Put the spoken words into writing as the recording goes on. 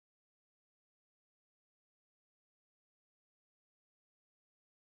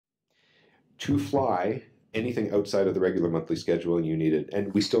to fly anything outside of the regular monthly schedule, you needed,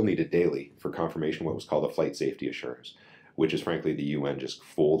 and we still needed daily for confirmation, what was called a flight safety assurance, which is frankly the UN just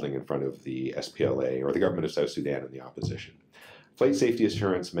folding in front of the SPLA or the government of South Sudan and the opposition. Flight safety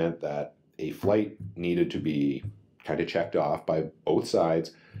assurance meant that a flight needed to be kind of checked off by both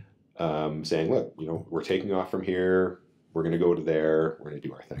sides, saying, look, we're taking off from here, we're going to go to there, we're going to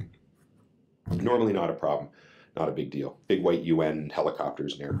do our thing. Normally not a problem, not a big deal. Big white UN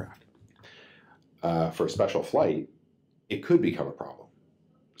helicopters and aircraft. For a special flight, it could become a problem.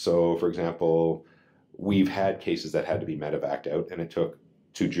 So, for example, we've had cases that had to be medevaced out, and it took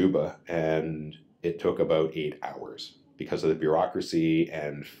to Juba, and it took about 8 hours because of the bureaucracy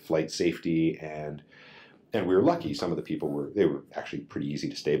and flight safety, and we were lucky. Some of the people were actually pretty easy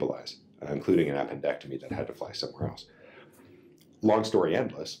to stabilize, including an appendectomy that had to fly somewhere else. Long story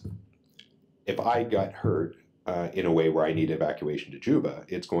endless, if I got hurt in a way where I need evacuation to Juba,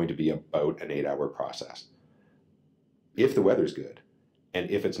 it's going to be about an 8-hour process. If the weather's good,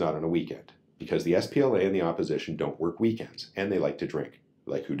 and if it's not on a weekend, because the SPLA and the opposition don't work weekends, and they like to drink,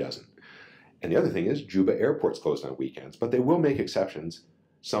 like who doesn't? And the other thing is Juba airport's closed on weekends, but they will make exceptions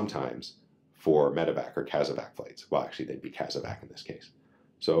sometimes for medevac or Casevac flights. Well, actually, they'd be Casevac in this case.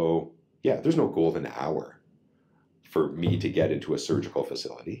 So yeah, there's no golden hour for me to get into a surgical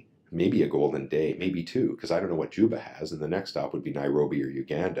facility. Maybe a golden day, maybe two, because I don't know what Juba has, and the next stop would be Nairobi or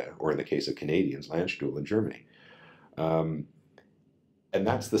Uganda, or in the case of Canadians, Landstuhl in Germany. And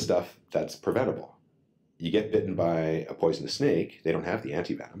that's the stuff that's preventable. You get bitten by a poisonous snake, they don't have the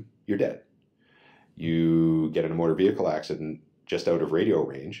antivenom, you're dead. You get in a motor vehicle accident just out of radio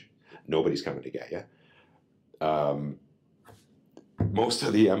range, nobody's coming to get you. Most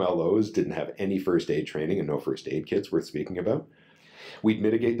of the MLOs didn't have any first aid training and no first aid kits worth speaking about. We'd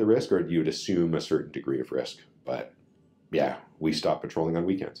mitigate the risk, or you'd assume a certain degree of risk. But yeah, we stopped patrolling on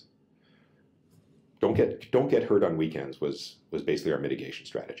weekends. Don't get hurt on weekends was basically our mitigation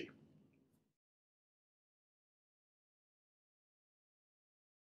strategy.